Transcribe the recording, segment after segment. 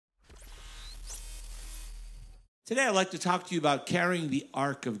Today I'd like to talk to you about carrying the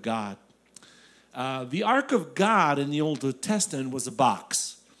Ark of God. The Ark of God in the Old Testament was a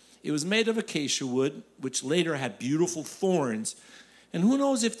box. It was made of acacia wood, which later had beautiful thorns. And who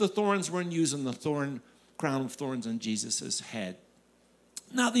knows if the thorns weren't used in the crown of thorns on Jesus' head.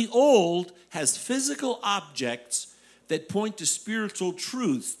 Now the Old has physical objects that point to spiritual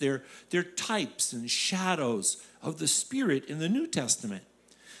truths. They're types and shadows of the Spirit in the New Testament.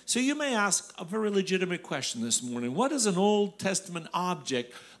 So you may ask a very legitimate question this morning. What does an Old Testament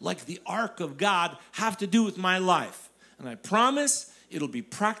object like the Ark of God have to do with my life? And I promise it'll be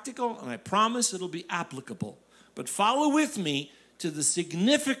practical, and I promise it'll be applicable. But follow with me to the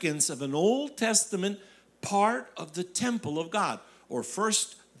significance of an Old Testament part of the temple of God, or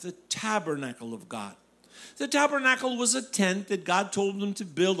first, the tabernacle of God. The tabernacle was a tent that God told them to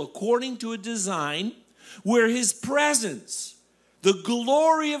build according to a design where his presence, the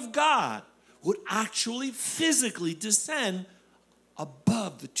glory of God, would actually physically descend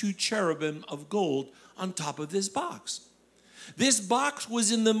above the two cherubim of gold on top of this box. This box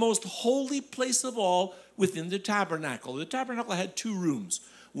was in the most holy place of all within the tabernacle. The tabernacle had two rooms,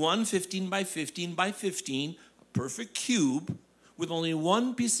 one 15 by 15 by 15, a perfect cube with only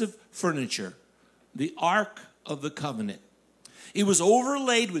one piece of furniture, the Ark of the Covenant. It was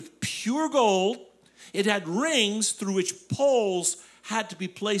overlaid with pure gold. It had rings through which poles had to be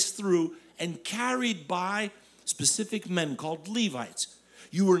placed through and carried by specific men called Levites.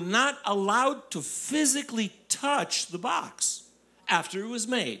 You were not allowed to physically touch the box after it was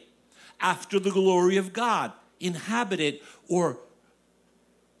made, after the glory of God inhabited or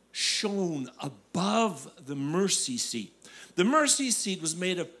shone above the mercy seat. The mercy seat was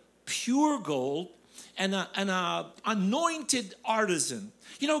made of pure gold, and an anointed artisan.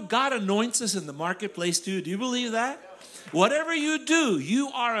 You know, God anoints us in the marketplace too. Do you believe that? Whatever you do, you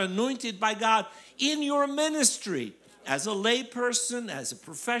are anointed by God in your ministry. As a lay person, as a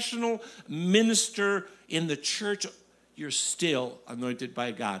professional minister in the church, you're still anointed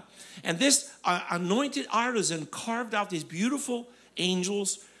by God. And this anointed artisan carved out these beautiful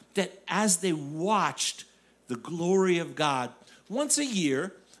angels that as they watched the glory of God, once a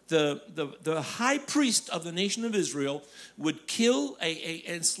year, the high priest of the nation of Israel would kill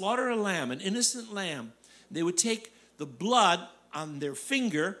and slaughter a lamb, an innocent lamb. They would take the blood on their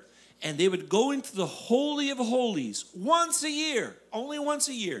finger and they would go into the Holy of Holies once a year, only once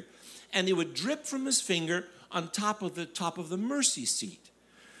a year. And they would drip from his finger on top of the mercy seat.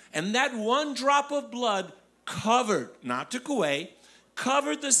 And that one drop of blood covered, not took away,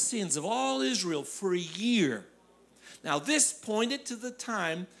 covered the sins of all Israel for a year. Now this pointed to the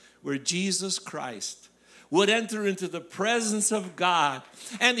time where Jesus Christ would enter into the presence of God,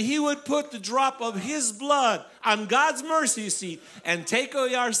 and he would put the drop of his blood on God's mercy seat and take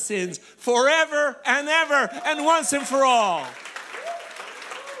away our sins forever and ever and once and for all.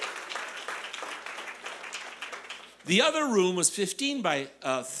 The other room was 15 by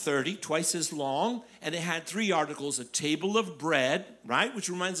 30, twice as long, and it had three articles: a table of bread, right, which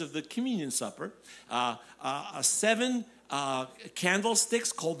reminds of the communion supper, seven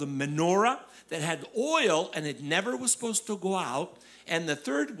candlesticks called the menorah that had oil, and it never was supposed to go out. And the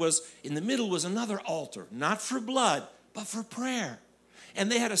third was, in the middle was another altar, not for blood, but for prayer. And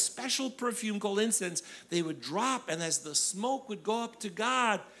they had a special perfume called incense. They would drop, and as the smoke would go up to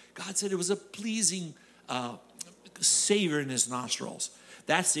God, God said it was a pleasing savor in his nostrils.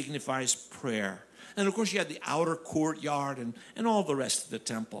 That signifies prayer. And of course you had the outer courtyard and all the rest of the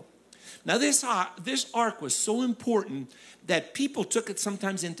temple. Now this ark was so important that people took it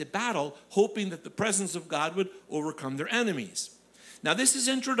sometimes into battle, hoping that the presence of God would overcome their enemies. Now this is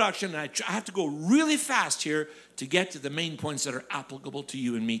introduction, and I have to go really fast here to get to the main points that are applicable to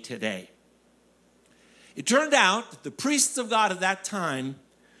you and me today. It turned out that the priests of God at that time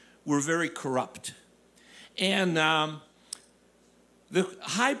were very corrupt. And the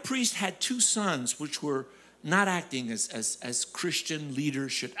high priest had two sons which were not acting as Christian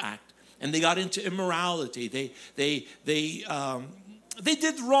leaders should act. And they got into immorality. They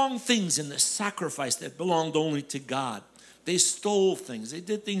did wrong things in the sacrifice that belonged only to God. They stole things. They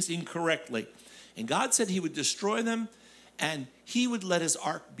did things incorrectly. And God said he would destroy them, and he would let his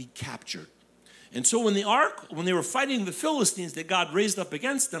ark be captured. And so when they were fighting the Philistines that God raised up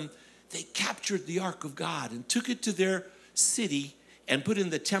against them, they captured the Ark of God and took it to their city and put in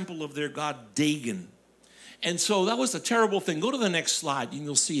the temple of their god Dagon. And so that was a terrible thing. Go to the next slide and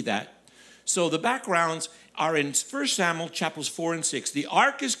you'll see that. So the backgrounds are in 1 Samuel chapters 4 and 6. The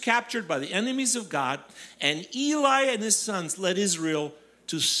ark is captured by the enemies of God, and Eli and his sons led Israel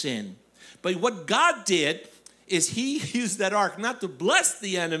to sin. But what God did is he used that ark not to bless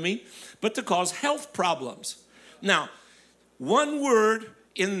the enemy, but to cause health problems. Now, one word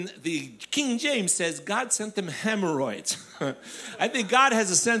in the King James says God sent them hemorrhoids. I think God has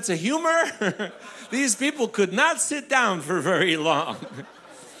a sense of humor. These people could not sit down for very long.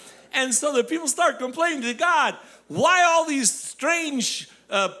 And so the people start complaining to God, why all these strange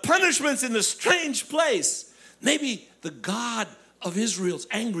punishments in this strange place? Maybe the God of Israel's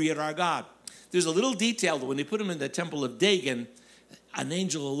angry at our God. There's a little detail that when they put him in the temple of Dagon, an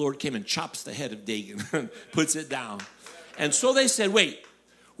angel of the Lord came and chops the head of Dagon and puts it down. And so they said, wait,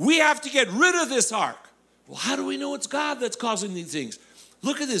 we have to get rid of this ark. Well, how do we know it's God that's causing these things?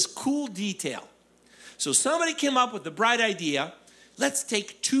 Look at this cool detail. So somebody came up with the bright idea, let's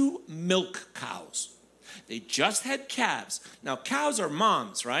take 2 milk cows. They just had calves. Now, cows are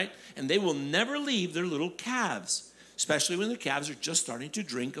moms, right? And they will never leave their little calves, especially when the calves are just starting to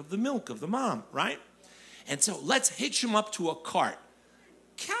drink of the milk of the mom, right? And so let's hitch them up to a cart.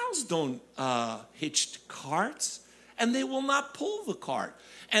 Cows don't hitch carts, and they will not pull the cart,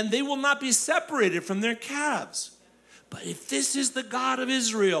 and they will not be separated from their calves. But if this is the God of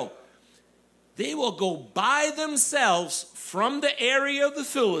Israel, they will go by themselves from the area of the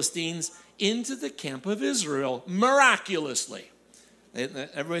Philistines into the camp of Israel miraculously.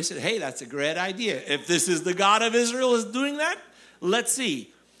 Everybody said, hey, that's a great idea. If this is the God of Israel is doing that, let's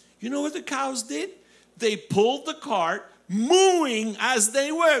see. You know what the cows did? They pulled the cart, mooing as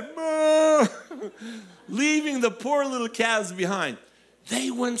they went, leaving the poor little calves behind.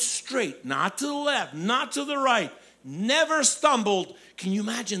 They went straight, not to the left, not to the right, never stumbled. Can you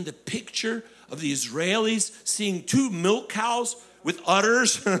imagine the picture of the Israelis seeing 2 milk cows with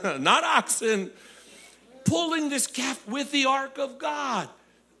udders, not oxen, pulling this calf with the Ark of God?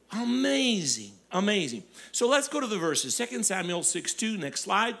 Amazing, amazing. So let's go to the verses. 2 Samuel 6:2, next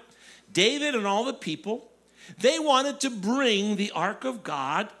slide. David and all the people, they wanted to bring the Ark of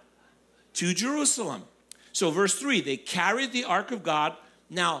God to Jerusalem. So verse 3, they carried the Ark of God.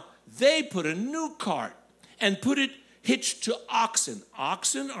 Now, they put a new cart and put it hitched to oxen.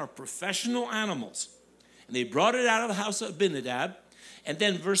 Oxen are professional animals. And they brought it out of the house of Abinadab. And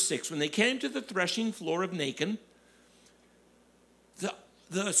then verse 6, when they came to the threshing floor of Dagon,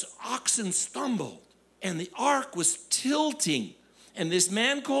 the oxen stumbled, and the ark was tilting. And this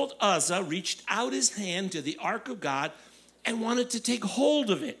man called Uzzah reached out his hand to the Ark of God and wanted to take hold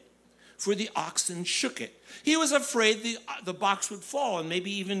of it, for the oxen shook it. He was afraid the box would fall and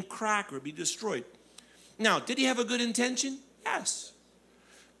maybe even crack or be destroyed. Now, did he have a good intention? Yes.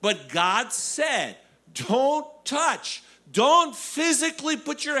 But God said, don't touch. Don't physically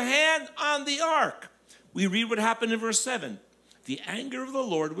put your hand on the ark. We read what happened in verse 7. The anger of the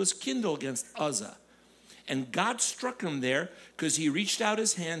Lord was kindled against Uzzah. And God struck him there because he reached out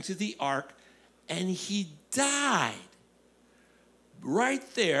his hand to the ark and he died right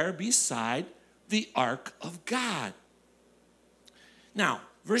there beside the Ark of God. Now,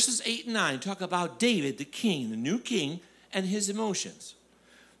 verses 8 and 9 talk about David, the king, the new king, and his emotions.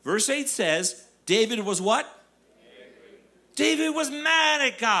 Verse 8 says, David was what? David was mad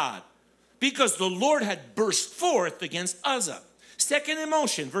at God because the Lord had burst forth against Uzzah. Second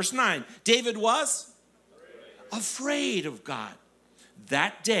emotion, verse 9, David was afraid of God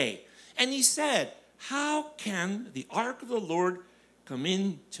that day. And he said, how can the ark of the Lord come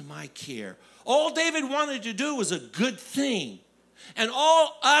into my care? All David wanted to do was a good thing. And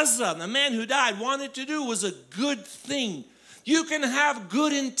all Uzzah, the man who died, wanted to do was a good thing. You can have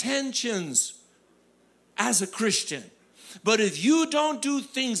good intentions as a Christian. But if you don't do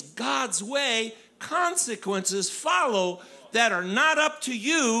things God's way, consequences follow that are not up to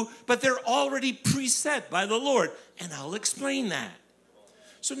you, but they're already preset by the Lord. And I'll explain that.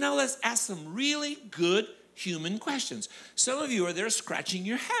 So now let's ask some really good human questions. Some of you are there scratching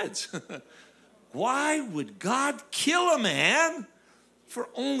your heads. Why would God kill a man for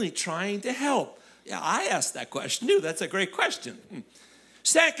only trying to help? Yeah, I asked that question too. That's a great question.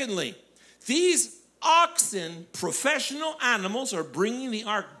 Secondly, these oxen, professional animals, are bringing the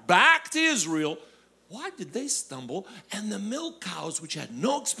ark back to Israel. Why did they stumble? And the milk cows, which had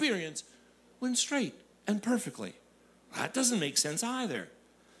no experience, went straight and perfectly. That doesn't make sense either.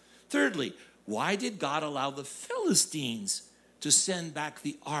 Thirdly, why did God allow the Philistines to send back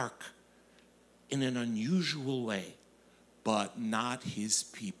the ark in an unusual way, but not his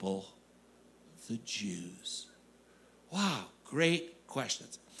people, the Jews? Wow, great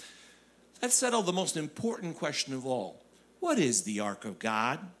questions. Let's settle the most important question of all. What is the Ark of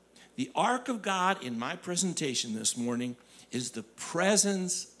God? The Ark of God in my presentation this morning is the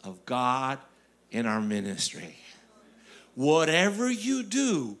presence of God in our ministry. Whatever you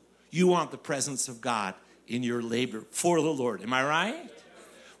do, you want the presence of God in your labor for the Lord. Am I right?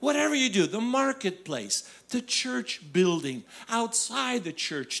 Whatever you do, the marketplace, the church building, outside the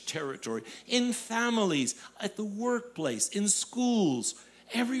church territory, in families, at the workplace, in schools,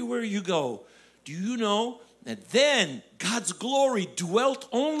 everywhere you go, do you know that then God's glory dwelt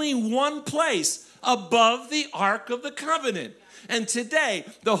only one place above the Ark of the Covenant? And today,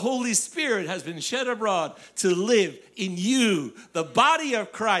 the Holy Spirit has been shed abroad to live in you, the body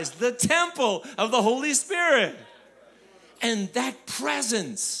of Christ, the temple of the Holy Spirit. And that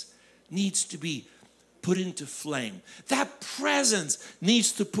presence needs to be put into flame. That presence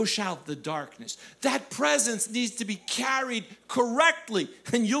needs to push out the darkness. That presence needs to be carried correctly,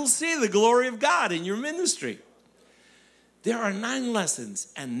 and you'll see the glory of God in your ministry. There are 9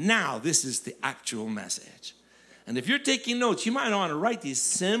 lessons, and now this is the actual message. And if you're taking notes, you might want to write these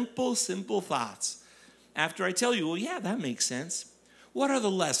simple thoughts. After I tell you, well, yeah, that makes sense. What are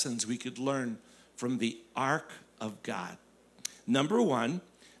the lessons we could learn from the Ark of God? Number 1,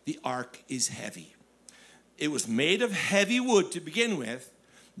 the ark is heavy. It was made of heavy wood to begin with.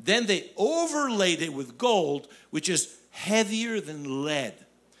 Then they overlaid it with gold, which is heavier than lead.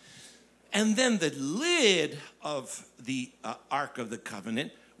 And then the lid of the Ark of the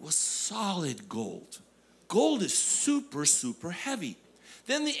Covenant was solid gold. Gold is super heavy.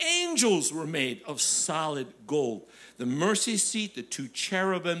 Then the angels were made of solid gold. The mercy seat, the 2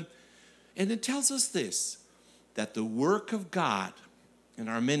 cherubim. And it tells us this, that the work of God in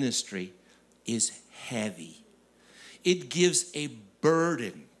our ministry is heavy. It gives a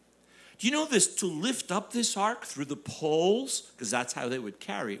burden. Do you know this? To lift up this ark through the poles, because that's how they would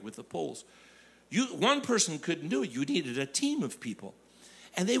carry it, with the poles. One person couldn't do it. You needed a team of people.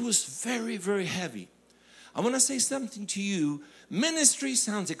 And it was very heavy. I want to say something to you. Ministry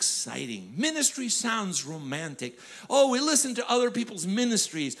sounds exciting. Ministry sounds romantic. Oh, we listen to other people's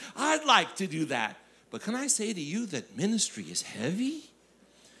ministries. I'd like to do that. But can I say to you that ministry is heavy?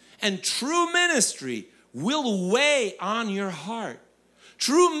 And true ministry will weigh on your heart.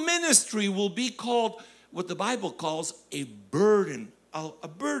 True ministry will be called what the Bible calls a burden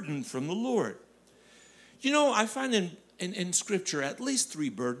from the Lord. You know, I find in Scripture at least 3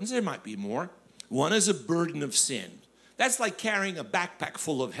 burdens. There might be more. One is a burden of sin. That's like carrying a backpack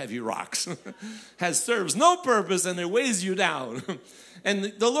full of heavy rocks. Serves no purpose and it weighs you down.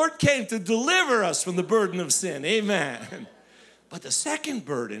 And the Lord came to deliver us from the burden of sin. Amen. But the second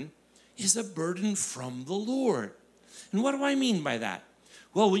burden is a burden from the Lord. And what do I mean by that?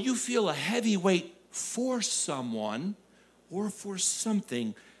 Well, when you feel a heavy weight for someone or for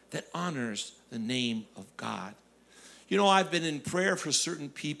something that honors the name of God. You know, I've been in prayer for certain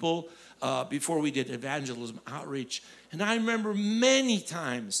people before we did evangelism outreach. And I remember many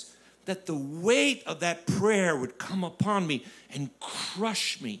times that the weight of that prayer would come upon me and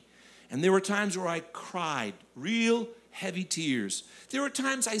crush me. And there were times where I cried, real heavy tears. There were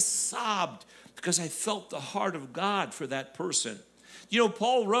times I sobbed because I felt the heart of God for that person. You know,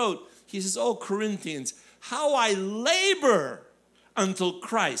 Paul wrote, he says, oh, Corinthians, how I labor until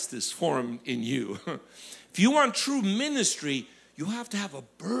Christ is formed in you. If you want true ministry, you have to have a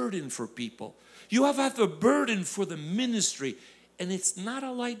burden for people. You have to have a burden for the ministry. And it's not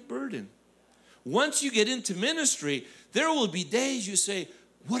a light burden. Once you get into ministry, there will be days you say,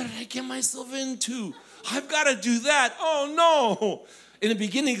 what did I get myself into? I've got to do that. Oh, no. In the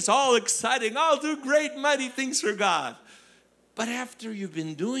beginning, it's all exciting. I'll do great, mighty things for God. But after you've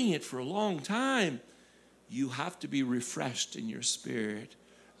been doing it for a long time, you have to be refreshed in your spirit.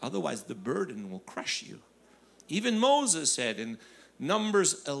 Otherwise, the burden will crush you. Even Moses said in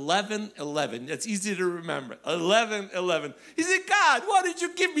Numbers 11:11, that's easy to remember, 11:11. He said, God, why did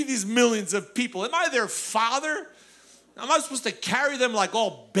you give me these millions of people? Am I their father? Am I supposed to carry them like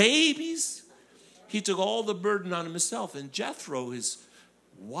all babies? He took all the burden on himself. And Jethro, his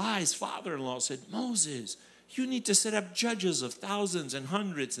wise father-in-law, said, Moses, you need to set up judges of thousands and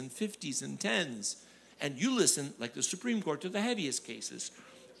hundreds and 50s and 10s. And you listen, like the Supreme Court, to the heaviest cases.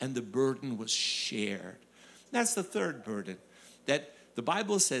 And the burden was shared. That's the third burden. That the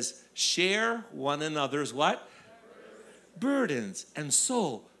Bible says, share one another's what? Burdens. And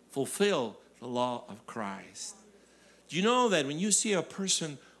so fulfill the law of Christ. Do you know that when you see a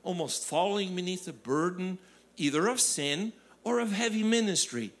person almost falling beneath the burden, either of sin or of heavy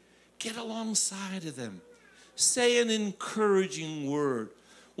ministry, get alongside of them. Say an encouraging word.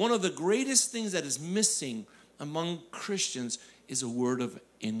 One of the greatest things that is missing among Christians is a word of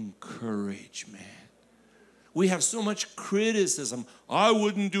encouragement. We have so much criticism. I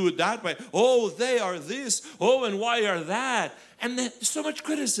wouldn't do it that way. Oh, they are this. Oh, and why are that? And there's so much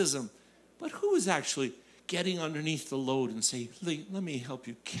criticism. But who is actually getting underneath the load and say, let me help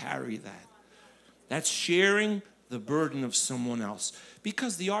you carry that? That's sharing the burden of someone else.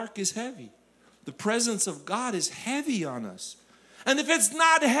 Because the ark is heavy. The presence of God is heavy on us. And if it's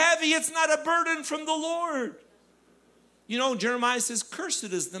not heavy, it's not a burden from the Lord. You know, Jeremiah says, cursed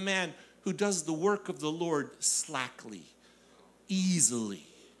is the man who does the work of the Lord slackly, easily,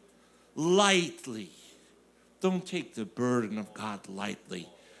 lightly. Don't take the burden of God lightly.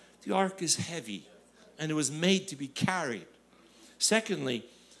 The ark is heavy, and it was made to be carried. Secondly,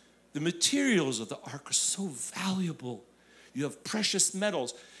 the materials of the ark are so valuable. You have precious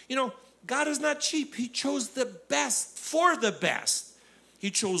metals. You know, God is not cheap. He chose the best for the best. He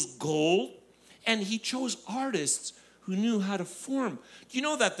chose gold, and he chose artists who knew how to form. Do you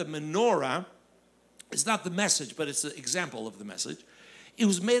know that the menorah is not the message, but it's an example of the message? It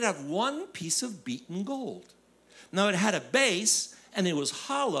was made out of one piece of beaten gold. Now, it had a base, and it was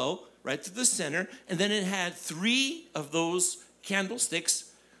hollow right to the center, and then it had 3 of those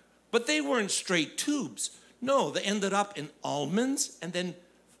candlesticks, but they weren't straight tubes. No, they ended up in almonds and then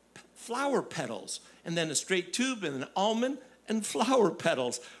flower petals, and then a straight tube and an almond and flower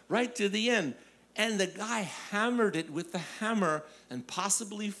petals right to the end. And the guy hammered it with the hammer and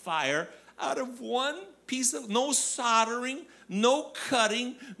possibly fire out of one piece of, no soldering, no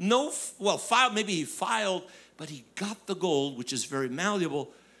cutting, maybe he filed, but he got the gold, which is very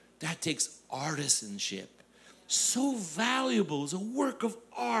malleable. That takes artisanship. So valuable. It's a work of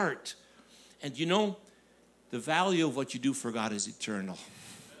art. And you know, the value of what you do for God is eternal.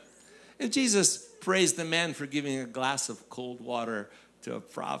 If Jesus praised the man for giving a glass of cold water to a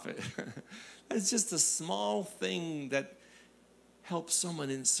prophet, it's just a small thing that helps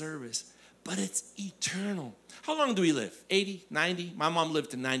someone in service. But it's eternal. How long do we live? 80, 90? My mom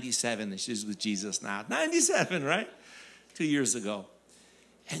lived to 97, and she's with Jesus now. 97, right? 2 years ago.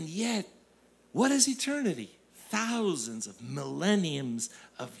 And yet, what is eternity? Thousands of millenniums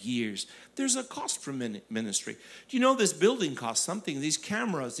of years. There's a cost for ministry. Do you know this building costs something? These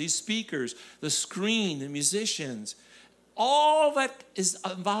cameras, these speakers, the screen, the musicians, all that is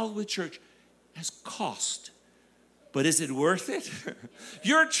involved with church has cost. But is it worth it?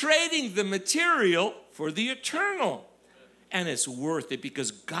 You're trading the material for the eternal. And it's worth it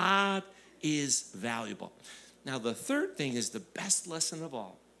because God is valuable. Now, the third thing is the best lesson of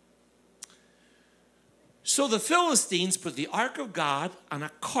all. So the Philistines put the Ark of God on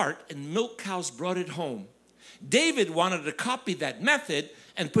a cart, and milk cows brought it home. David wanted to copy that method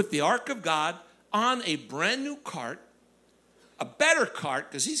and put the Ark of God on a brand new cart, a better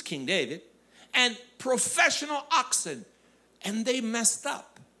cart, because he's King David, and professional oxen. And they messed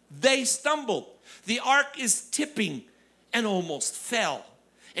up. They stumbled. The ark is tipping and almost fell.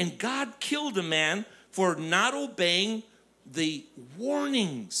 And God killed a man for not obeying the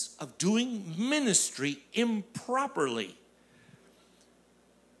warnings of doing ministry improperly.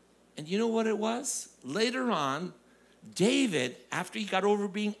 And you know what it was? Later on, David, after he got over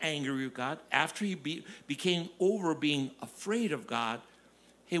being angry with God, after he became over being afraid of God,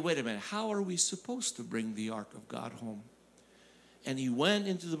 hey, wait a minute, how are we supposed to bring the Ark of God home? And he went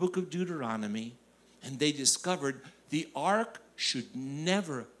into the book of Deuteronomy, and they discovered the Ark should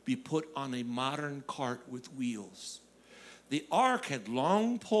never be put on a modern cart with wheels. The Ark had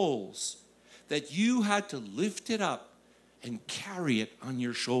long poles that you had to lift it up and carry it on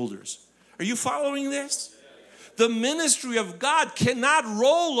your shoulders. Are you following this? The ministry of God cannot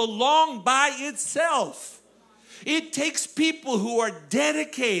roll along by itself. It takes people who are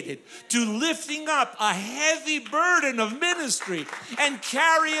dedicated to lifting up a heavy burden of ministry and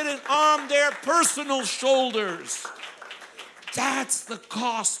carrying it on their personal shoulders. That's the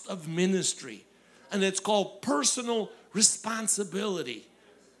cost of ministry. And it's called personal responsibility.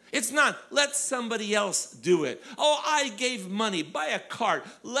 It's not, let somebody else do it. Oh, I gave money, buy a cart.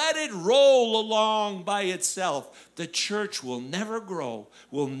 Let it roll along by itself. The church will never grow,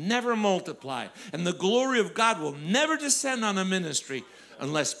 will never multiply, and the glory of God will never descend on a ministry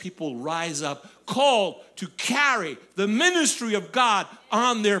unless people rise up, called to carry the ministry of God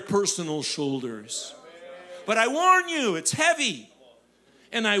on their personal shoulders. But I warn you, it's heavy.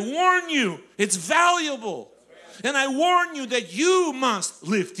 And I warn you, it's valuable. And I warn you that you must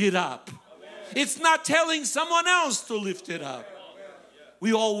lift it up. It's not telling someone else to lift it up.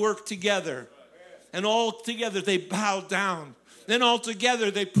 We all work together. And all together they bow down. Then all together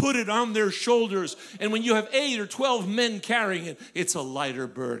they put it on their shoulders. And when you have 8 or 12 men carrying it, it's a lighter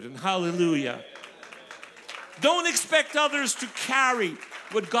burden. Hallelujah. Don't expect others to carry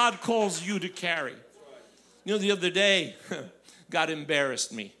what God calls you to carry. You know, the other day, God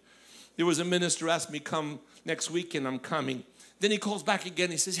embarrassed me. There was a minister who asked me, come next weekend, I'm coming. Then he calls back again.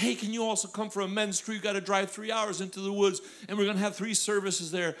 He says, hey, can you also come for a ministry? You got to drive 3 hours into the woods, and we're going to have 3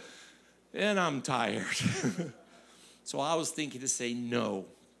 services there. And I'm tired. So I was thinking to say no.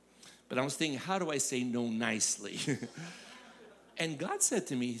 But I was thinking, how do I say no nicely? And God said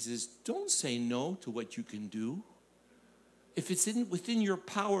to me, he says, don't say no to what you can do. If it's within your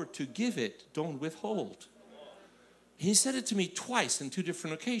power to give it, don't withhold. He said it to me twice on 2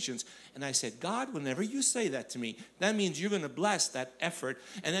 different occasions. And I said, God, whenever you say that to me, that means you're going to bless that effort.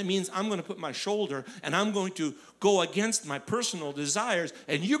 And that means I'm going to put my shoulder and I'm going to go against my personal desires.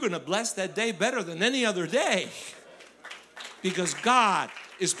 And you're going to bless that day better than any other day. Because God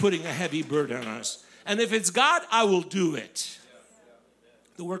is putting a heavy burden on us. And if it's God, I will do it.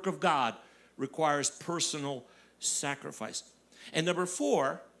 The work of God requires personal sacrifice. And number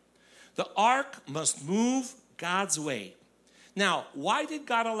 4, the ark must move God's way. Now, why did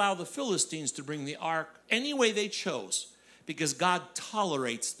God allow the Philistines to bring the ark any way they chose? Because God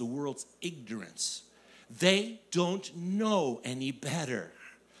tolerates the world's ignorance. They don't know any better.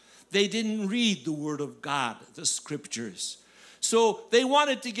 They didn't read the Word of God, the Scriptures. So they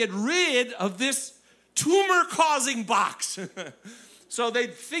wanted to get rid of this tumor-causing box. So they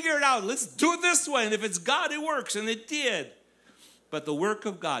figured out, let's do it this way. And if it's God, it works. And it did. But the work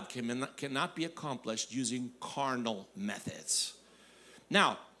of God cannot be accomplished using carnal methods.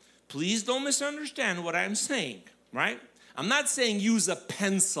 Now, please don't misunderstand what I'm saying, right? I'm not saying use a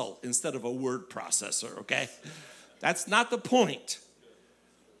pencil instead of a word processor, okay? That's not the point.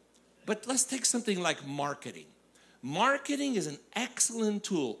 But let's take something like marketing. Marketing is an excellent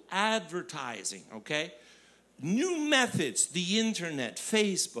tool. Advertising, okay? New methods, the internet,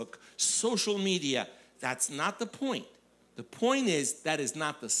 Facebook, social media, that's not the point. The point is that is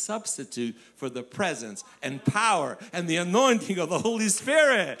not the substitute for the presence and power and the anointing of the Holy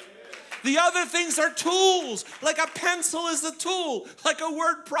Spirit. The other things are tools. Like a pencil is a tool. Like a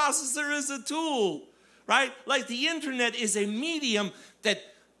word processor is a tool, right? Like the internet is a medium that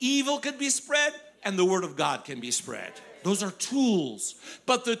evil can be spread and the word of God can be spread. Those are tools.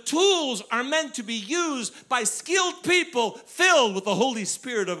 But the tools are meant to be used by skilled people filled with the Holy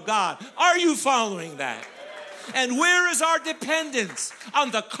Spirit of God. Are you following that? And where is our dependence?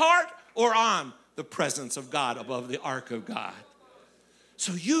 On the cart or on the presence of God above the Ark of God?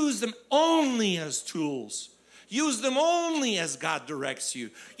 So use them only as tools. Use them only as God directs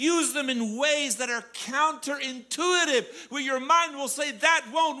you. Use them in ways that are counterintuitive, where your mind will say, that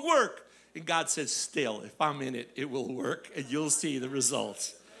won't work. And God says, still, if I'm in it, it will work, and you'll see the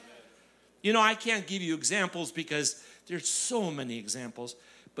results. You know, I can't give you examples because there's so many examples.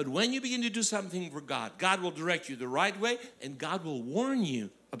 But when you begin to do something for God, God will direct you the right way, and God will warn you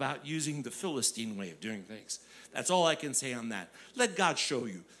about using the Philistine way of doing things. That's all I can say on that. Let God show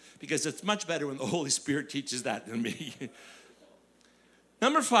you, because it's much better when the Holy Spirit teaches that than me.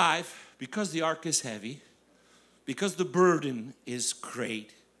 Number 5, because the ark is heavy, because the burden is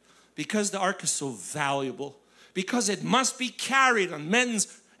great, because the ark is so valuable, because it must be carried on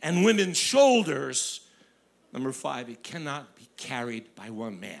men's and women's shoulders. Number 5, it cannot be carried by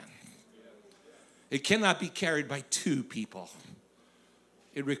one man. It cannot be carried by 2 people.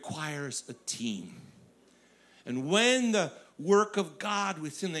 It requires a team. And when the work of God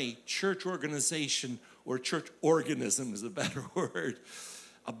within a church organization, or church organism is a better word,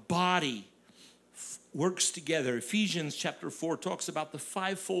 a body works together. Ephesians chapter 4 talks about the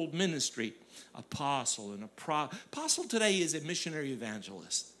 5-fold ministry. Apostle and apostle today is a missionary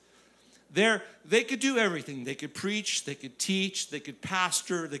evangelist. They could do everything. They could preach, they could teach, they could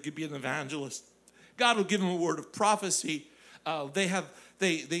pastor, they could be an evangelist. God will give them a word of prophecy.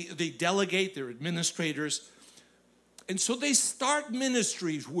 They delegate, they're administrators. And so they start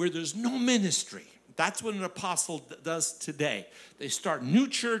ministries where there's no ministry. That's what an apostle does today. They start new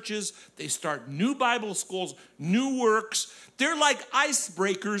churches, they start new Bible schools, new works. They're like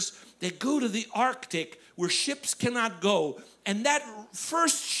icebreakers that go to the Arctic where ships cannot go. And that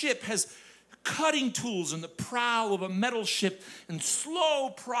first ship has cutting tools in the prow of a metal ship and slow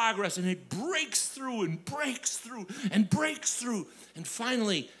progress, and it breaks through and breaks through and breaks through. And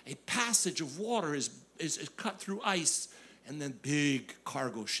finally, a passage of water is cut through ice, and then big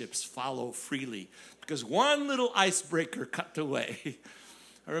cargo ships follow freely because one little icebreaker cut away.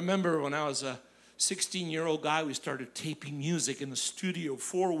 I remember when I was a 16-year-old guy, we started taping music in the studio,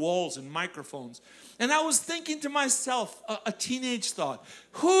 4 walls and microphones. And I was thinking to myself, a teenage thought,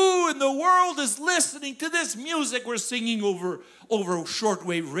 who in the world is listening to this music we're singing over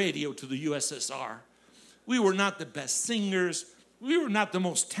shortwave radio to the USSR? We were not the best singers. We were not the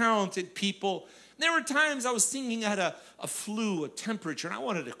most talented people. There were times I was singing at a flu, a temperature, and I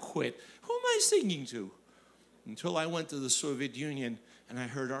wanted to quit. Who am I singing to? Until I went to the Soviet Union and I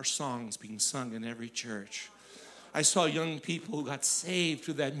heard our songs being sung in every church. I saw young people who got saved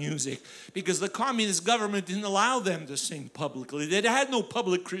through that music because the communist government didn't allow them to sing publicly. They had no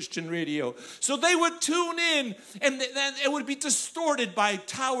public Christian radio. So they would tune in, and then it would be distorted by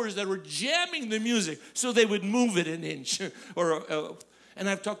towers that were jamming the music. So they would move it an inch. And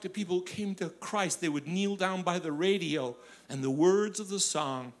I've talked to people who came to Christ. They would kneel down by the radio, and the words of the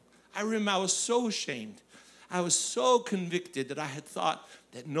song, I remember I was so ashamed. I was so convicted that I had thought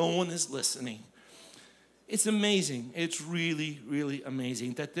that no one is listening. It's amazing. It's really, really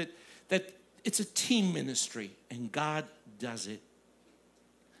amazing that it's a team ministry, and God does it.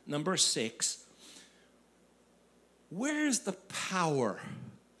 Number 6, where's the power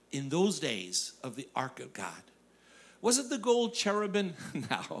in those days of the Ark of God? Was it the gold cherubim?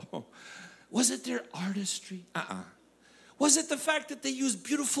 No. Was it their artistry? Was it the fact that they used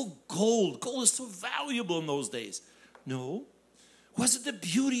beautiful gold? Gold is so valuable in those days. No. Was it the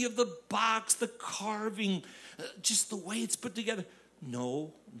beauty of the box, the carving, just the way it's put together?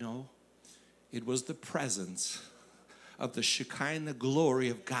 No. It was the presence of the Shekinah glory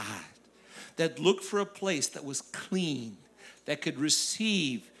of God that looked for a place that was clean, that could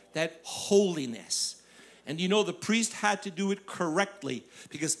receive that holiness. And you know, the priest had to do it correctly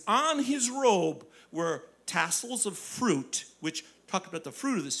because on his robe were tassels of fruit, which talk about the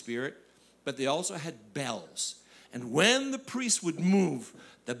fruit of the Spirit, but they also had bells. And when the priest would move,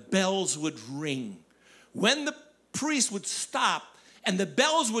 the bells would ring. When the priest would stop and the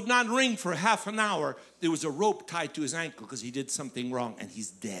bells would not ring for half an hour, there was a rope tied to his ankle because he did something wrong and he's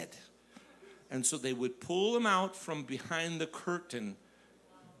dead. And so they would pull him out from behind the curtain,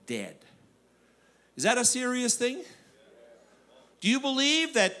 dead. Is that a serious thing? Do you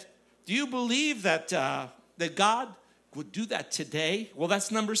believe that God would do that today? Well, that's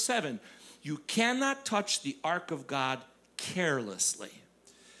number 7. You cannot touch the Ark of God carelessly.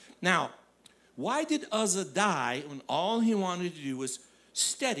 Now, why did Uzzah die when all he wanted to do was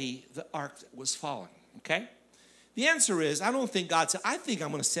steady the ark that was falling? Okay? The answer is, I don't think God said, I think I'm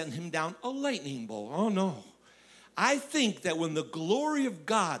going to send him down a lightning bolt. Oh, no. I think that when the glory of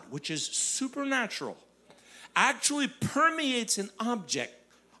God, which is supernatural, actually permeates an object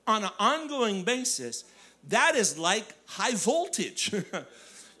on an ongoing basis, that is like high voltage.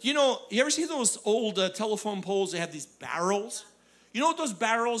 You know, you ever see those old telephone poles? They have these barrels. You know what those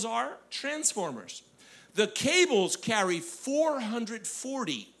barrels are? Transformers. The cables carry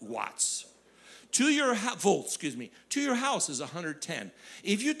 440 watts. Volts, to your house is 110.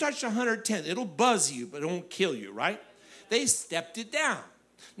 If you touch 110, it'll buzz you, but it won't kill you, right? They stepped it down.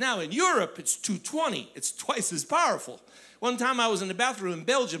 Now, in Europe, it's 220. It's twice as powerful. One time I was in the bathroom in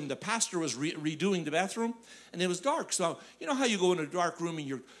Belgium. The pastor was redoing the bathroom, and it was dark. So you know how you go in a dark room and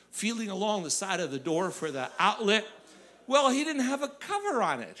you're feeling along the side of the door for the outlet? Well, he didn't have a cover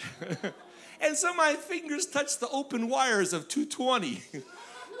on it. And so my fingers touched the open wires of 220.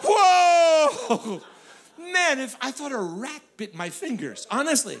 Whoa! Man, I thought a rat bit my fingers.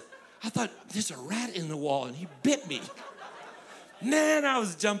 Honestly, I thought, there's a rat in the wall, and he bit me. Man, I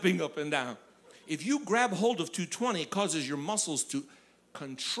was jumping up and down. If you grab hold of 220, it causes your muscles to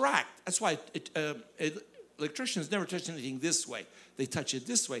contract. That's why electricians never touch anything this way. They touch it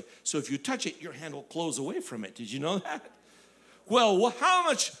this way. So if you touch it, your hand will close away from it. Did you know that? Well, how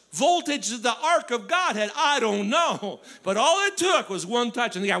much voltage did the Ark of God had? I don't know. But all it took was one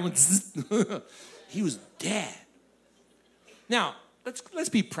touch, and the guy went zzz. He was dead. Now, let's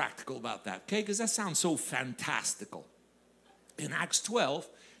be practical about that, okay? Because that sounds so fantastical. In Acts 12,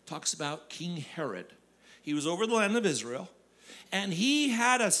 talks about King Herod. He was over the land of Israel, and he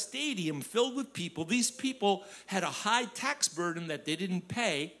had a stadium filled with people. These people had a high tax burden that they didn't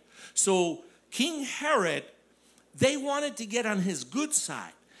pay. So King Herod, they wanted to get on his good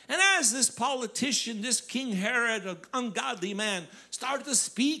side. And as this politician, this King Herod, an ungodly man, started to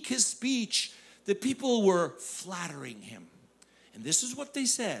speak his speech, the people were flattering him. And this is what they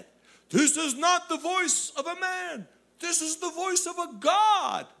said. This is not the voice of a man. This is the voice of a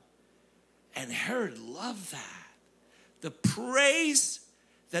God. And Herod loved that. The praise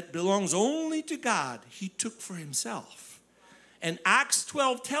that belongs only to God, he took for himself. And Acts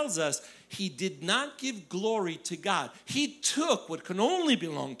 12 tells us he did not give glory to God. He took what can only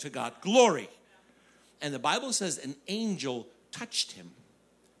belong to God, glory. And the Bible says an angel touched him,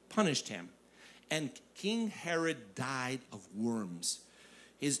 punished him. And King Herod died of worms.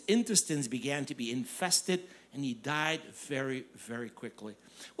 His intestines began to be infested, and he died very, very quickly.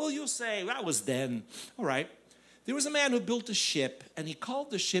 Well, you'll say, that was then. All right. There was a man who built a ship, and he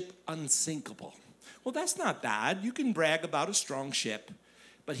called the ship unsinkable. Well, that's not bad. You can brag about a strong ship.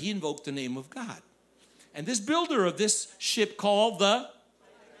 But he invoked the name of God. And this builder of this ship called the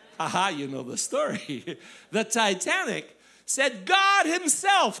Haha, you know the story. The Titanic said God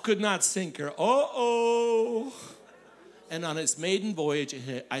himself could not sink her. Uh-oh. And on its maiden voyage, it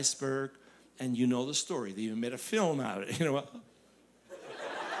hit an iceberg. And you know the story. They even made a film out of it. You know what?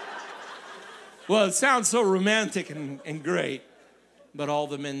 Well, it sounds so romantic and great. But all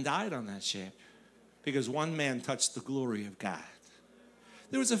the men died on that ship because one man touched the glory of God.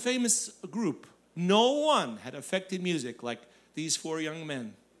 There was a famous group. No one had affected music like these four young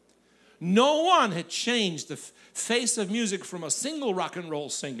men. No one had changed the face of music from a single rock and roll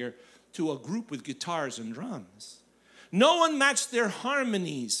singer to a group with guitars and drums. No one matched their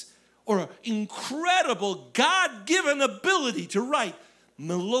harmonies or incredible God-given ability to write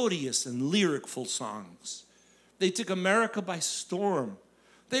melodious and lyricful songs. They took America by storm.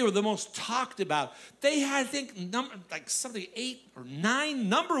 They were the most talked about. They had, I think, like something 8 or 9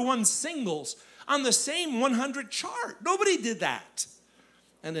 #1 singles on the same 100 chart. Nobody did that.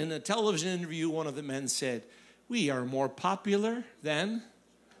 And in a television interview, one of the men said, "We are more popular than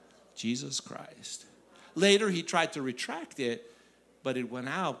Jesus Christ." Later, he tried to retract it, but it went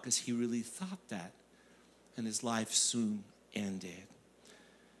out because he really thought that. And his life soon ended.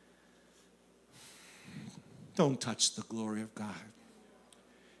 Don't touch the glory of God.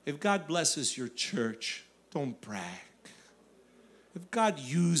 If God blesses your church, don't brag. If God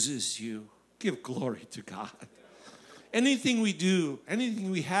uses you, give glory to God. Anything we do,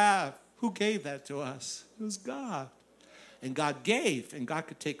 anything we have, who gave that to us? It was God. And God gave, and God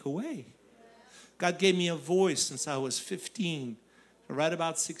could take away. God gave me a voice since I was 15, right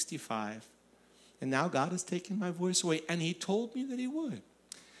about 65. And now God has taken my voice away. And he told me that he would.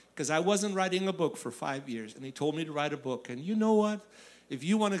 Because I wasn't writing a book for 5 years. And he told me to write a book. And you know what? If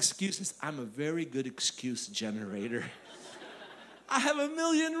you want excuses, I'm a very good excuse generator. I have a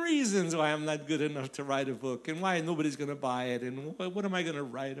million reasons why I'm not good enough to write a book. And why nobody's going to buy it. And what am I going to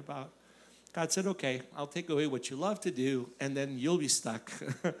write about? God said, okay, I'll take away what you love to do. And then you'll be stuck.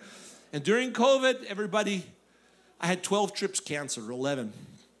 And during COVID, I had 12 trips canceled, or 11.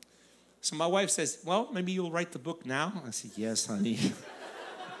 So my wife says, well, maybe you'll write the book now. I said, yes, honey.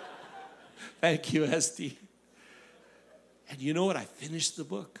 Thank you, Esty. And you know what? I finished the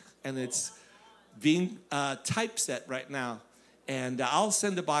book. And it's being typeset right now. And I'll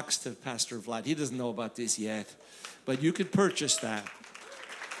send a box to Pastor Vlad. He doesn't know about this yet. But you could purchase that.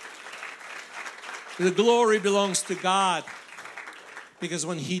 The glory belongs to God. Because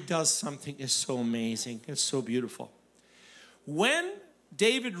when he does something, it's so amazing. It's so beautiful. When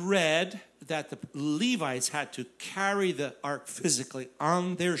David read that the Levites had to carry the ark physically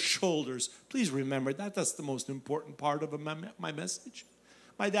on their shoulders, please remember that's the most important part of my message.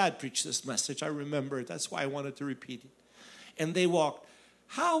 My dad preached this message. I remember it. That's why I wanted to repeat it. And they walked.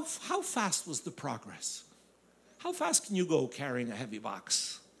 How fast was the progress? How fast can you go carrying a heavy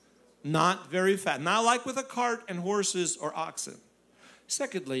box? Not very fast. Not like with a cart and horses or oxen.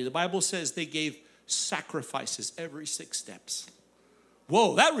 Secondly, the Bible says they gave sacrifices every 6 steps.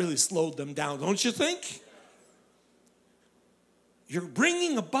 Whoa, that really slowed them down, don't you think? You're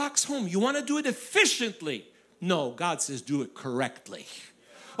bringing a box home. You want to do it efficiently. No, God says do it correctly.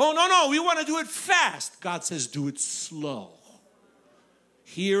 Oh, no, we want to do it fast. God says do it slow.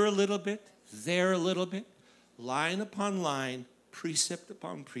 Here a little bit, there a little bit, line upon line, precept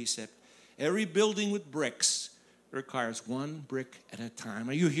upon precept. Every building with bricks requires 1 brick at a time.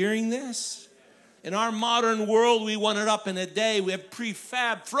 Are you hearing this? In our modern world, we want it up in a day. We have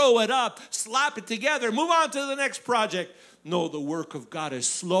prefab, throw it up, slap it together, move on to the next project. No, the work of God is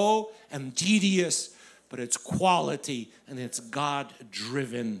slow and tedious, but it's quality and it's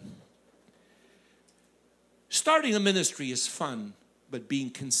God-driven. Starting a ministry is fun, but being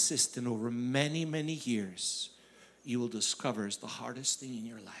consistent over many, many years, you will discover is the hardest thing in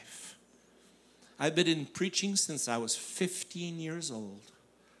your life. I've been in preaching since I was 15 years old.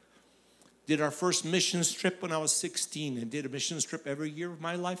 Did our first mission trip when I was 16 and did a mission trip every year of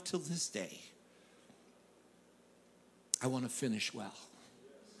my life till this day. I want to finish well.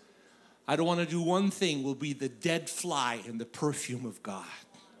 I don't want to do one thing will be the dead fly in the perfume of God.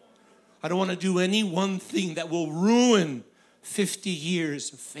 I don't want to do any one thing that will ruin 50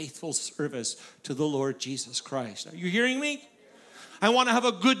 years of faithful service to the Lord Jesus Christ. Are you hearing me? I want to have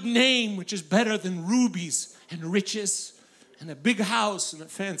a good name, which is better than rubies and riches and a big house and a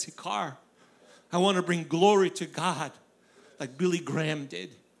fancy car. I want to bring glory to God like Billy Graham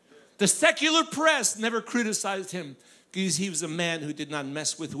did. The secular press never criticized him because he was a man who did not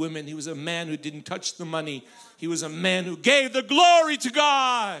mess with women. He was a man who didn't touch the money. He was a man who gave the glory to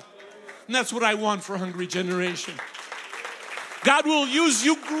God. And that's what I want for Hungry Generation. God will use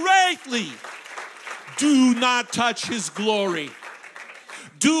you greatly. Do not touch his glory.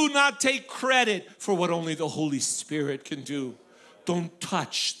 Do not take credit for what only the Holy Spirit can do. Don't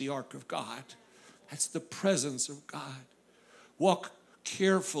touch the Ark of God. That's the presence of God. Walk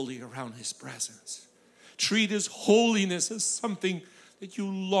carefully around his presence. Treat his holiness as something that you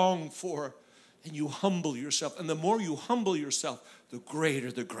long for, and you humble yourself. And the more you humble yourself, the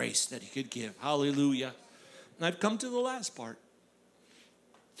greater the grace that he could give. Hallelujah. And I've come to the last part.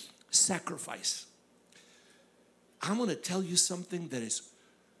 Sacrifice. I want to tell you something that is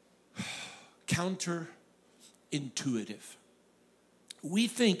counterintuitive. We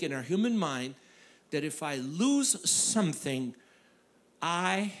think in our human mind that if I lose something,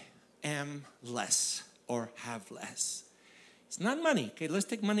 I am less or have less. It's not money. Okay, let's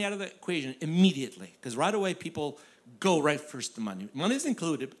take money out of the equation immediately, because right away people go right first to money. Money is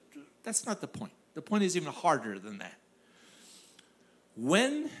included, but that's not the point. The point is even harder than that.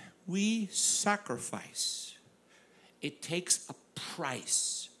 When we sacrifice, it takes a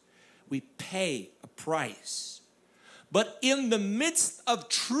price. We pay a price. But in the midst of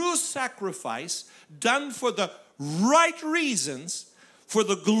true sacrifice, done for the right reasons, for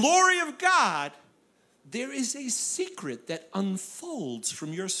the glory of God, there is a secret that unfolds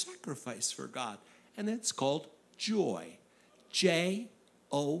from your sacrifice for God. And it's called joy. Joy.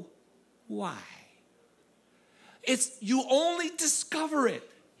 You only discover it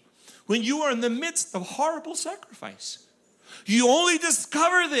when you are in the midst of horrible sacrifice. You only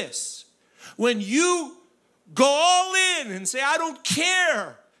discover this when you go all in and say, I don't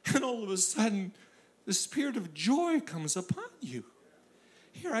care. And all of a sudden, the spirit of joy comes upon you.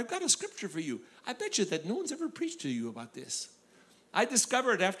 Here, I've got a scripture for you. I bet you that no one's ever preached to you about this. I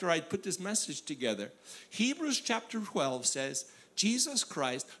discovered after I put this message together. Hebrews chapter 12 says, Jesus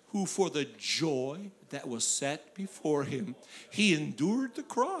Christ, who for the joy that was set before him, he endured the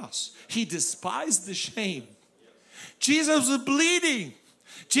cross. He despised the shame. Jesus was bleeding.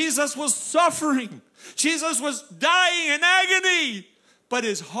 Jesus was suffering. Jesus was dying in agony. But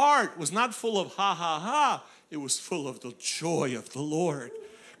his heart was not full of ha, ha, ha. It was full of the joy of the Lord.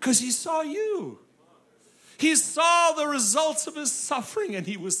 Because he saw you. He saw the results of his suffering and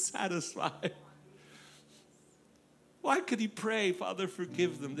he was satisfied. Why could he pray, Father,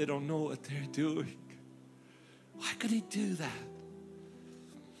 forgive them? They don't know what they're doing. Why could he do that?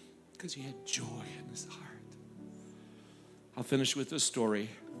 Because he had joy in his heart. I'll finish with this story.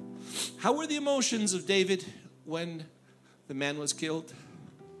 How were the emotions of David when the man was killed?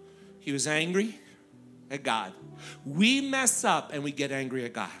 He was angry at God. We mess up and we get angry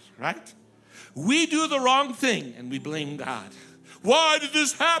at God, right? We do the wrong thing and we blame God. Why did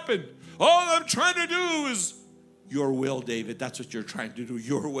this happen? All I'm trying to do is your will, David. That's what you're trying to do,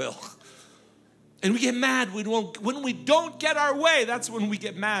 your will. And we get mad when we don't get our way. That's when we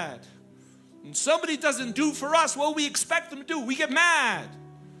get mad. And somebody doesn't do for us what we expect them to do. We get mad.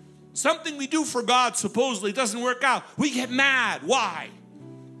 Something we do for God supposedly doesn't work out. We get mad. Why?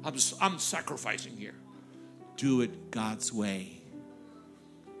 I'm sacrificing here. Do it God's way.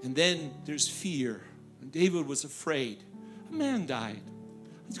 And then there's fear. And David was afraid. A man died.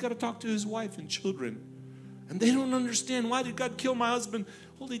 He's got to talk to his wife and children. And they don't understand, why did God kill my husband?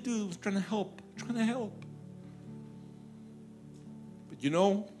 All they do is trying to help. But you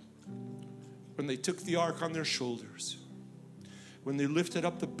know, when they took the ark on their shoulders, when they lifted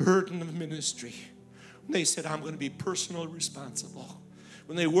up the burden of ministry, when they said, I'm going to be personally responsible,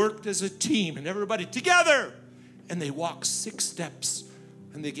 when they worked as a team and everybody together, and they walked 6 steps,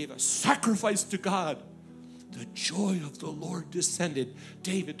 and they gave a sacrifice to God, the joy of the Lord descended.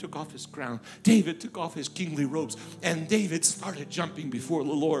 David took off his crown. David took off his kingly robes. And David started jumping before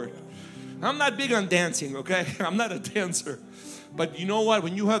the Lord. I'm not big on dancing, okay? I'm not a dancer. But you know what?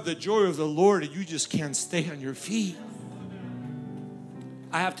 When you have the joy of the Lord, you just can't stay on your feet.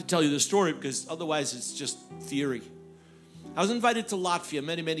 I have to tell you the story because otherwise it's just theory. I was invited to Latvia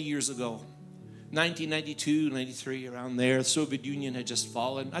many, many years ago. 1992, 93, around there. The Soviet Union had just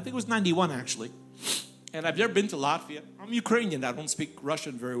fallen. I think it was 91, actually. And I've never been to Latvia. I'm Ukrainian. I don't speak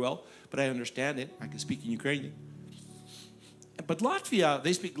Russian very well, but I understand it. I can speak in Ukrainian. But Latvia,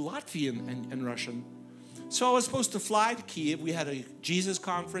 they speak Latvian and Russian. So I was supposed to fly to Kiev. We had a Jesus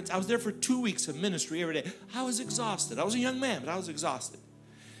conference. I was there for 2 weeks of ministry every day. I was exhausted. I was a young man, but I was exhausted.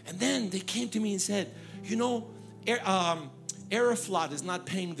 And then they came to me and said, you know, Aeroflot is not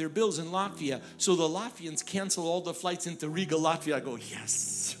paying their bills in Latvia, so the Latvians cancel all the flights into Riga, Latvia. I go,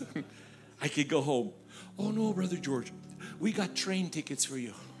 yes, I could go home. Oh, no, Brother George, we got train tickets for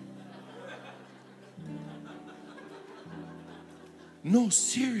you. No,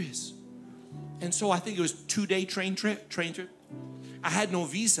 serious. And so I think it was 2-day train trip. I had no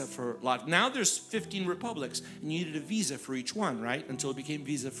visa for Latvia. Now there's 15 republics, and you needed a visa for each one, right? Until it became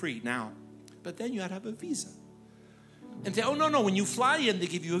visa-free now. But then you had to have a visa. And they, oh, no, when you fly in, they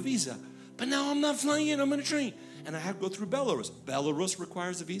give you a visa. But now I'm not flying in, I'm on a train. And I have to go through Belarus. Belarus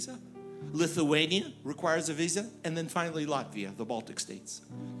requires a visa. Lithuania requires a visa. And then finally Latvia, the Baltic states.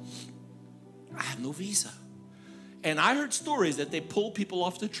 I have no visa. And I heard stories that they pull people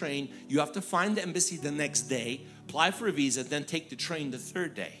off the train. You have to find the embassy the next day, apply for a visa, then take the train the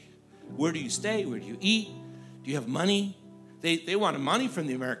third day. Where do you stay? Where do you eat? Do you have money? They wanted money from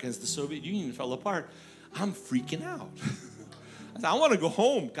the Americans. The Soviet Union fell apart. I'm freaking out. I said, I want to go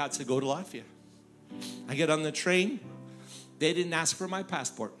home. God said, go to Latvia. I get on the train. They didn't ask for my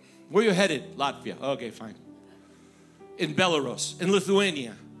passport. Where are you headed? Latvia. Okay, fine. In Belarus, in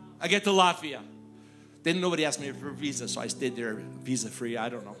Lithuania. I get to Latvia. Then nobody asked me for a visa, so I stayed there visa-free. I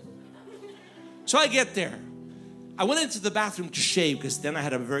don't know. So I get there. I went into the bathroom to shave because then I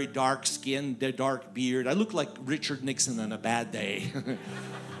had a very dark skin, a dark beard. I looked like Richard Nixon on a bad day.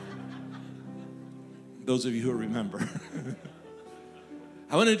 Those of you who remember.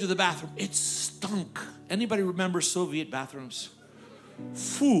 I went into the bathroom. It stunk. Anybody remember Soviet bathrooms?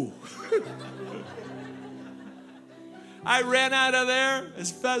 Foo. I ran out of there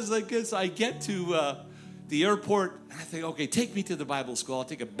as fast as I could. So I get to the airport. I think, okay, take me to the Bible school. I'll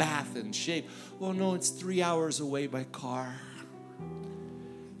take a bath and shave. Well, no, it's 3 hours away by car.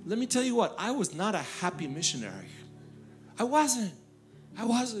 Let me tell you what. I was not a happy missionary. I wasn't.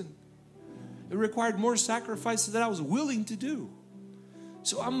 It required more sacrifices than I was willing to do.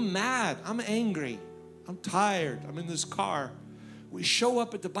 So I'm mad. I'm angry. I'm tired. I'm in this car. We show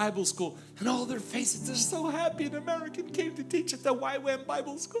up at the Bible school, and all their faces, they're so happy an American came to teach at the YWAM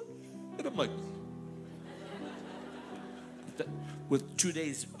Bible school. And I'm like, with 2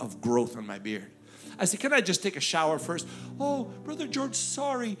 days of growth on my beard. I said, can I just take a shower first? Oh, Brother George,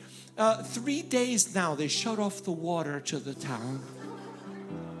 sorry. 3 days now, they shut off the water to the town.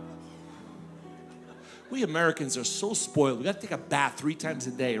 We Americans are so spoiled. We got to take a bath 3 times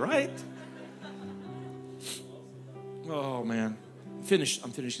a day, right? Oh, man. I'm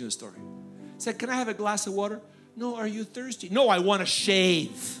finishing the story. I said, can I have a glass of water? No, are you thirsty? No, I want to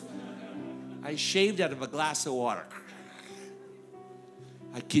shave. I shaved out of a glass of water.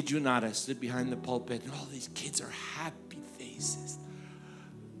 I kid you not, I stood behind the pulpit, and all these kids are happy faces.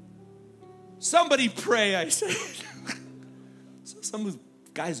 Somebody pray, I said. So some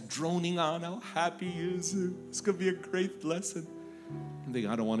guy's droning on how happy he is. It's going to be a great lesson. I'm thinking,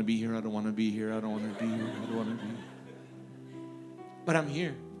 I don't want to be here, I don't want to be here, I don't want to be here, I don't want to be here. But I'm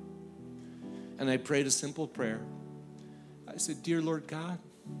here. And I prayed a simple prayer. I said, dear Lord God,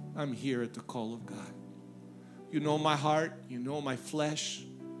 I'm here at the call of God. You know my heart. You know my flesh.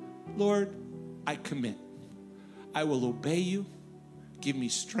 Lord, I commit. I will obey you. Give me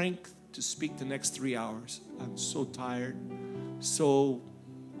strength to speak the next 3 hours. I'm so tired, so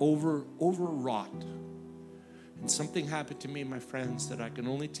overwrought. And something happened to me, my friends, that I can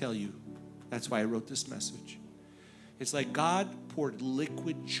only tell you. That's why I wrote this message. It's like God poured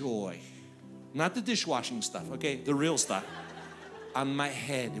liquid joy. Not the dishwashing stuff, okay? The real stuff. On my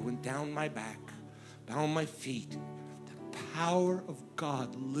head. It went down my back. Down my feet. The power of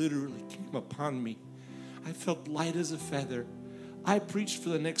God literally came upon me. I felt light as a feather. I preached for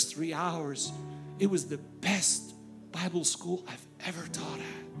the next 3 hours. It was the best Bible school I've ever taught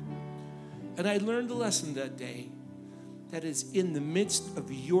at. And I learned a lesson that day. That is in the midst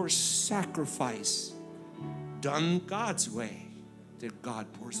of your sacrifice, done God's way, that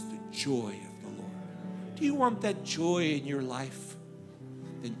God pours the joy of the Lord. Do you want that joy in your life?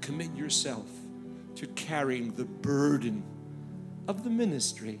 Then commit yourself to carrying the burden of the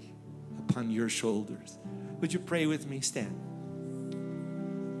ministry upon your shoulders. Would you pray with me? Stand.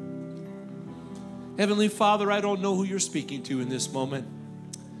 Heavenly Father, I don't know who you're speaking to in this moment.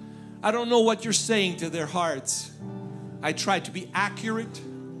 I don't know what you're saying to their hearts. I tried to be accurate.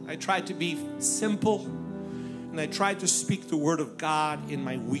 I tried to be simple. And I tried to speak the word of God in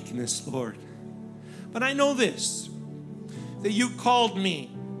my weakness, Lord. But I know this, that you called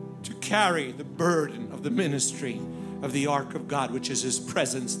me to carry the burden of the ministry of the Ark of God, which is his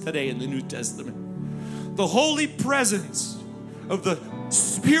presence today in the New Testament. The holy presence of the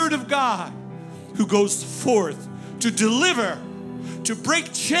Spirit of God who goes forth to deliver, to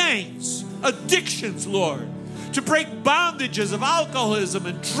break chains, addictions, Lord, to break bondages of alcoholism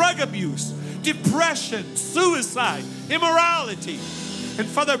and drug abuse, depression, suicide, immorality. And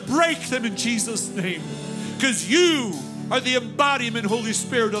Father, break them in Jesus' name, because you are the embodiment, Holy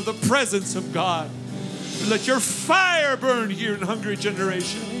Spirit, of the presence of God. Let your fire burn here in Hungry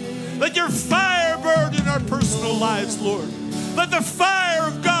Generation. Let your fire burn in our personal lives, Lord. Let the fire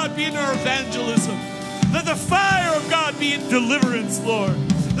of God be in our evangelism. Let the fire of God be in deliverance, Lord.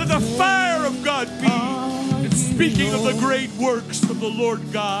 Let the fire of God be in speaking of the great works of the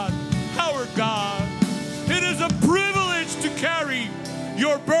Lord God, our God. It is a privilege to carry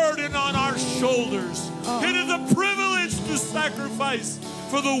your burden on our shoulders. It is a privilege to sacrifice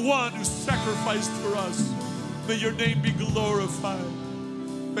for the one who sacrificed for us. May your name be glorified.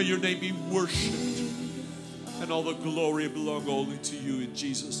 May your name be worshipped. And all the glory belong only to you in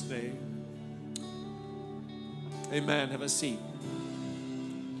Jesus' name. Amen. Have a seat.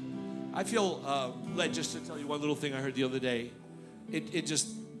 I feel led just to tell you one little thing I heard the other day. It just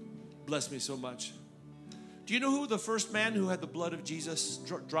blessed me so much. Do you know who the first man who had the blood of Jesus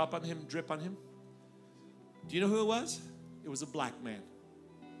drip on him? Do you know who it was? It was a black man.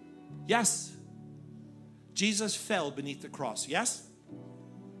 Yes. Jesus fell beneath the cross. Yes.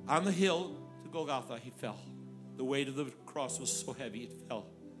 On the hill to Golgotha, he fell. The weight of the cross was so heavy, it fell.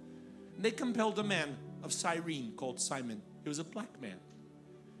 And they compelled a man of Cyrene called Simon. He was a black man.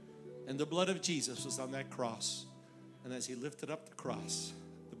 And the blood of Jesus was on that cross. And as he lifted up the cross,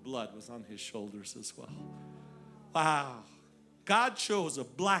 the blood was on his shoulders as well. Wow. God chose a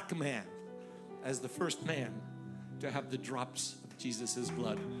black man as the first man to have the drops of Jesus'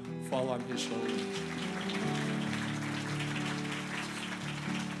 blood fall on his shoulders.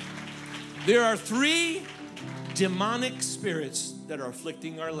 There are 3 demonic spirits that are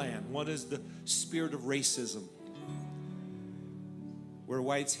afflicting our land. One is the spirit of racism, where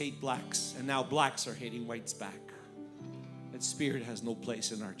whites hate blacks, and now blacks are hating whites back. That spirit has no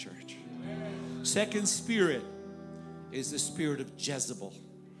place in our church. Second spirit is the spirit of Jezebel.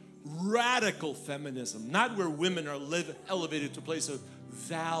 Radical feminism, not where women are elevated to a place of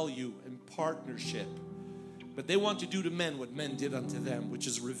value and partnership, but they want to do to men what men did unto them, which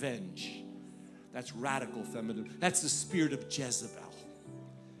is revenge. That's radical feminism. That's the spirit of Jezebel.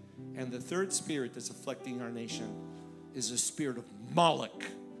 And the third spirit that's afflicting our nation is the spirit of Moloch,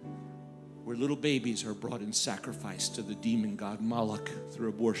 where little babies are brought in sacrifice to the demon god Moloch through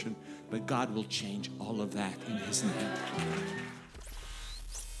abortion. But God will change all of that in his name.